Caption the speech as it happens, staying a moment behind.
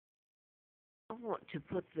I want to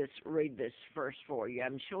read this first for you.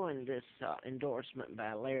 I'm showing this endorsement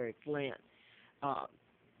by Larry Flint. Uh,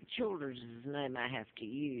 Childers is the name I have to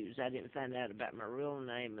use. I didn't find out about my real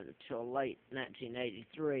name until late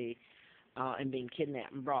 1983, and being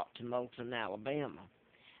kidnapped and brought to Moulton, Alabama.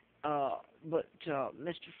 But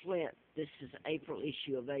Mr. Flint, this is April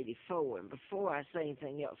issue of '84, and before I say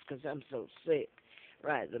anything else, because I'm so sick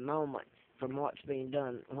right at the moment from what's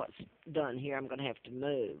done here, I'm going to have to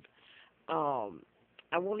move.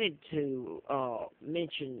 I wanted to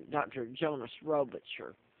mention Dr. Jonas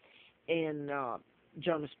Robittscher and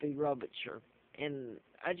Jonas B. Robittscher, and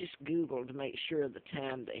I just Googled to make sure of the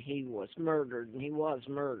time that he was murdered, and he was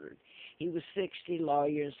murdered. He was 60,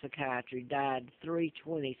 lawyer in psychiatry, died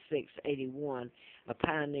 3/26/81, a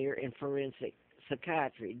pioneer in forensic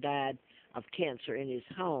psychiatry, died of cancer in his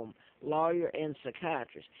home, lawyer and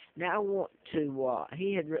psychiatrist. Now I want to,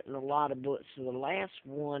 he had written a lot of books, so the last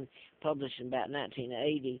one published in about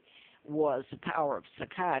 1980 was The Power of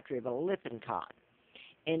Psychiatry by Lippincott.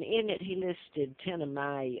 And in it, he listed 10 of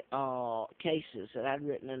my cases that I'd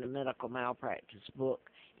written in a medical malpractice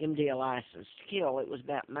book, MD License to Kill. It was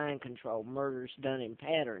about mind control, murders done in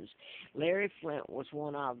patterns. Larry Flint was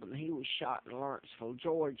one of them. He was shot in Lawrenceville,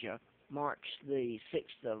 Georgia, March the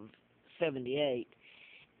 6th of 78,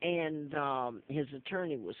 and his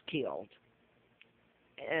attorney was killed.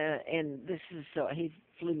 And this is, he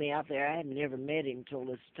flew me out there. I had never met him till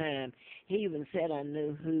this time. He even said I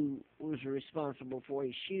knew who was responsible for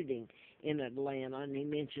his shooting in Atlanta, and he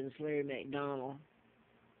mentions Larry McDonald,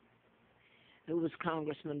 who was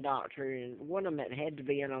congressman doctor, and one of them that had to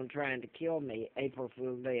be in on trying to kill me April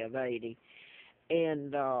Fool's Day of '80.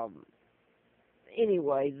 And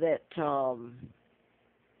anyway, that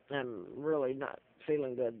I'm really not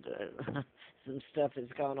feeling good. Some stuff has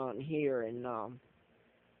gone on here, and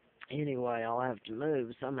anyway, I'll have to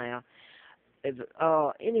move somehow.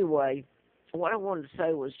 Anyway, what I wanted to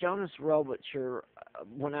say was Jonas Robittscher,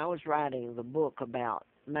 when I was writing the book about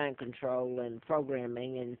mind control and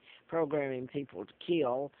programming people to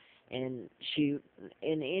kill and shoot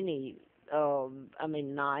in any,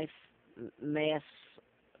 knife, mass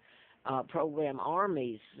program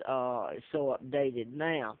armies, so updated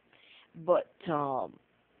now. But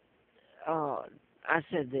I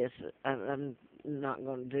said this, I'm not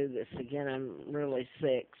going to do this again. I'm really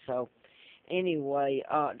sick. So anyway,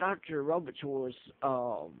 Dr. Robittscher was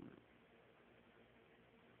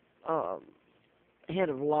head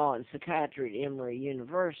of law and psychiatry at Emory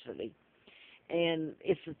University. And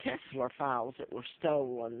it's the Tesla files that were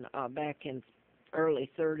stolen back in early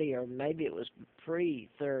 30, or maybe it was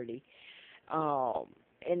pre-30.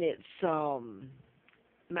 And it's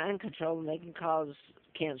mind control, and they can cause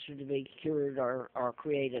cancer to be cured or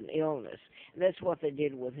create an illness. And that's what they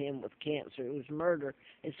did with him with cancer. It was murder.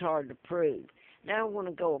 It's hard to prove. Now I want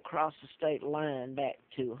to go across the state line back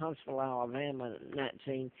to Huntsville, Alabama,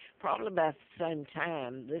 probably about the same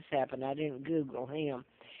time this happened. I didn't Google him.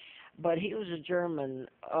 But he was a German,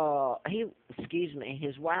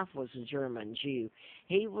 his wife was a German Jew.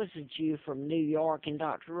 He was a Jew from New York, and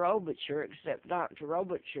Dr. Robittscher, except Dr.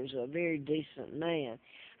 Robitscher's a very decent man.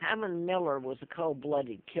 Hyman Miller was a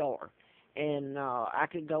cold-blooded killer, and I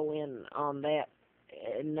could go in on that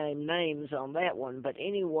and name names on that one. But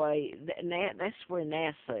anyway, that's where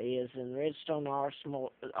NASA is, in Redstone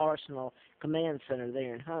Arsenal Command Center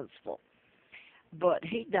there in Huntsville. But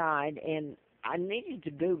he died, and I needed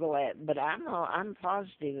to Google that, but I'm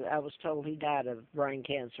positive I was told he died of brain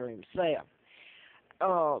cancer himself.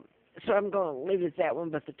 So I'm going to leave it at that one,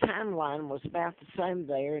 but the timeline was about the same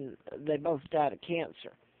there, and they both died of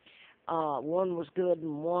cancer. One was good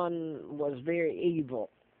and one was very evil,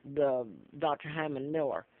 the Dr. Hyman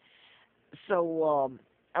Miller. So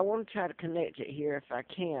I want to try to connect it here if I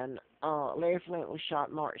can. Larry Flint was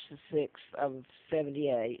shot March the 6th of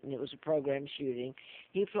 78, and it was a program shooting.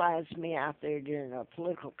 He flies me out there during a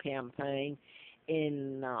political campaign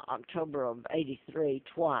in October of '83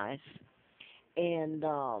 twice. And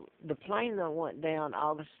the plane that went down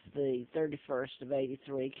August the 31st of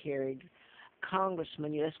 '83 carried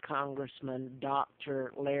U.S. Congressman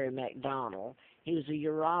Dr. Larry McDonald. He was a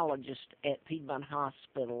urologist at Piedmont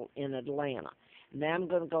Hospital in Atlanta. Now I'm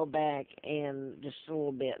going to go back and just a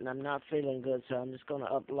little bit, and I'm not feeling good, so I'm just going to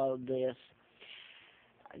upload this.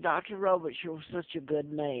 Dr. Robittscher was such a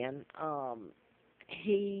good man.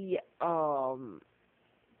 He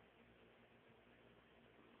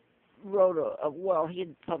wrote he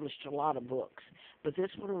had published a lot of books, but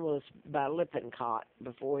this one was by Lippincott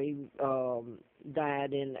before he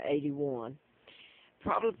died in '81.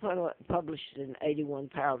 Probably published in '81,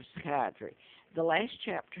 Power of Psychiatry. The last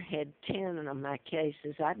chapter had 10 of my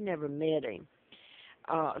cases. I'd never met him.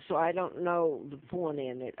 So I don't know the point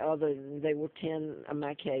in it, other than they were 10 of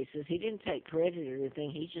my cases. He didn't take credit or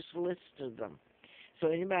anything. He just listed them. So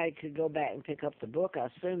anybody could go back and pick up the book. I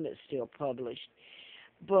assume it's still published.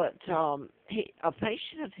 But a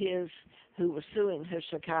patient of his who was suing her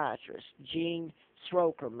psychiatrist, Jean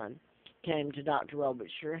Strokerman, came to Dr.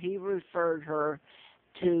 Robichaux. He referred her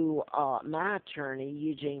to my attorney,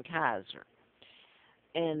 Eugene Kaiser.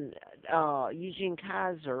 And Eugene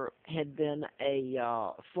Kaiser had been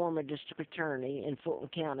a former district attorney in Fulton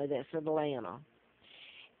County, that's Atlanta.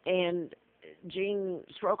 And Jean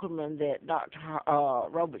Strokerman, that Dr.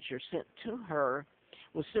 Robichaux sent to her,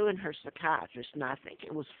 was suing her psychiatrist, and I think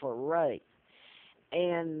it was for rape.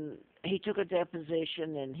 And he took a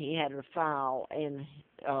deposition, and he had her file, and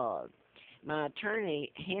my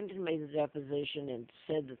attorney handed me the deposition and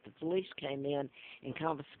said that the police came in and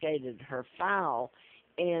confiscated her file,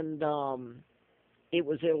 and it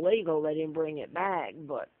was illegal. They didn't bring it back,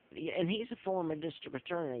 and he's a former district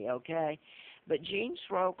attorney, okay? But Jean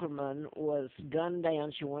Strokerman was gunned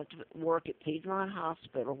down. She went to work at Piedmont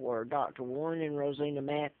Hospital, where Dr. Warren and Rosina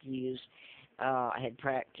Matthews had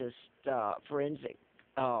practiced forensic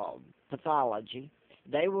pathology.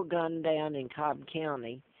 They were gunned down in Cobb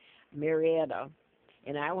County, Marietta,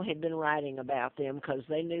 and I had been writing about them because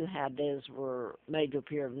they knew how deaths were made to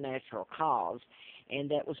appear of natural cause, and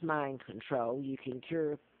that was mind control. You can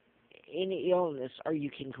cure any illness or you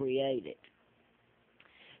can create it.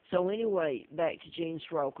 So anyway, back to Jean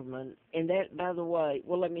Strokerman, and that, by the way,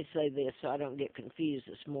 well, let me say this so I don't get confused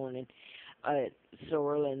this morning. So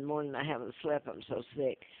early in the morning I haven't slept, I'm so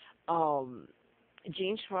sick.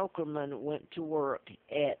 Jean Strokerman went to work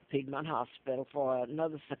at Piedmont Hospital for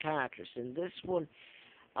another psychiatrist, and this one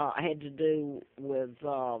had to do with,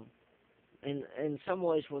 in some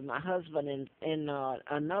ways, with my husband, and in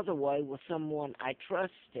another way with someone I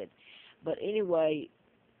trusted. But anyway,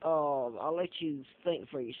 I'll let you think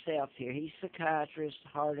for yourself here. He's a psychiatrist,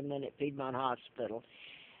 Hardiman at Piedmont Hospital.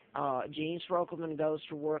 Jean Strokerman goes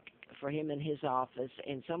to work for him in his office,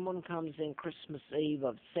 and someone comes in Christmas Eve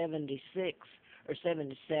of 76 or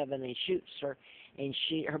 77 and shoots her, and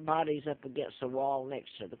her body's up against the wall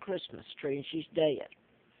next to the Christmas tree, and she's dead.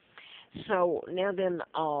 So now then,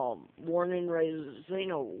 Warren and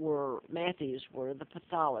Rosina Matthews were the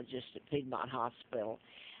pathologists at Piedmont Hospital.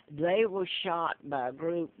 They were shot by a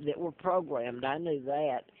group that were programmed. I knew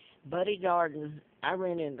that. Buddy Darden, I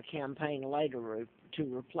ran in the campaign later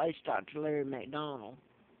to replace Dr. Larry McDonald,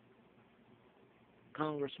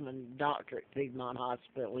 Congressman, doctor at Piedmont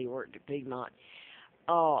Hospital. He worked at Piedmont.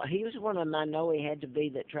 He was one of them I know he had to be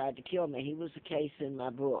that tried to kill me. He was a case in my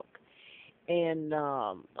book, and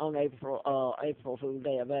on April Fool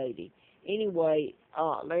Day of '80. Anyway,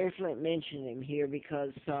 Larry Flint mentioned him here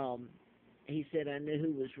because he said I knew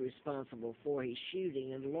who was responsible for his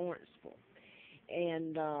shooting in Lawrenceville.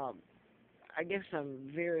 And I guess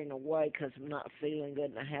I'm veering away because I'm not feeling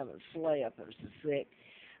good and I haven't slept. I'm so sick.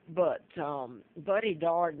 But Buddy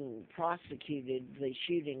Darden prosecuted the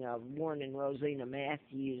shooting of Warren and Rosina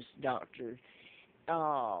Matthews, doctor.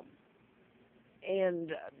 And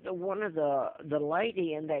one of the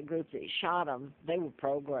lady in that group that shot him, they were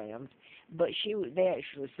programmed, but they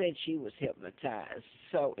actually said she was hypnotized.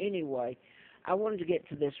 So anyway, I wanted to get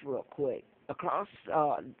to this real quick. Across,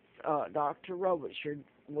 Dr. Robichaux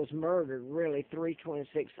was murdered, really,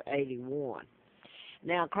 3/26/81.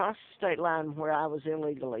 Now, across the state line where I was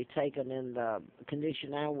illegally taken in the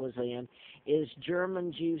condition I was in is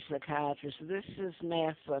German Jew psychiatrist. This is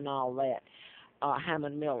NASA and all that.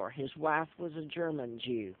 Hammond Miller. His wife was a German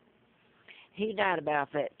Jew. He died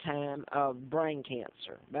about that time of brain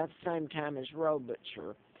cancer, about the same time as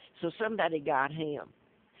Robichaux. So somebody got him.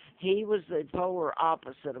 He was the polar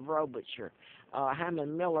opposite of Robichaux.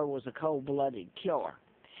 Hammond Miller was a cold-blooded killer.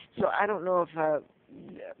 So I don't know if I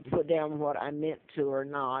put down what I meant to or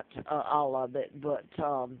not, all of it, but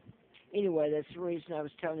anyway, that's the reason I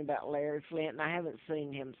was telling you about Larry Flint, and I haven't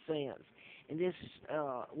seen him since. And this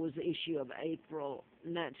was the issue of April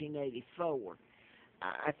 1984.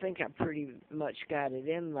 I think I pretty much got it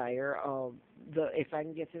in there. If I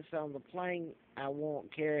can get this on the plane, I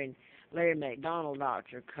won't carry. Larry McDonald,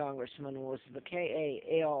 Dr. Congressman, was the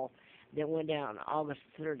KAL that went down August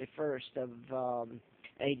 31st of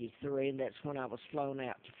 83, and that's when I was flown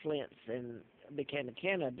out to Flint's and became a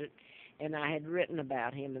candidate, and I had written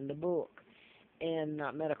about him in the book, in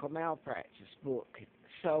medical malpractice book.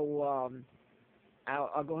 So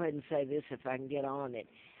I'll go ahead and say this if I can get on it.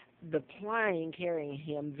 The plane carrying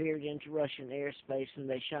him veered into Russian airspace, and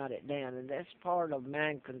they shot it down, and that's part of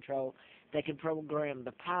mind control. They can program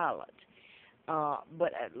the pilot.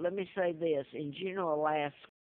 But let me say this. In Juneau, Alaska,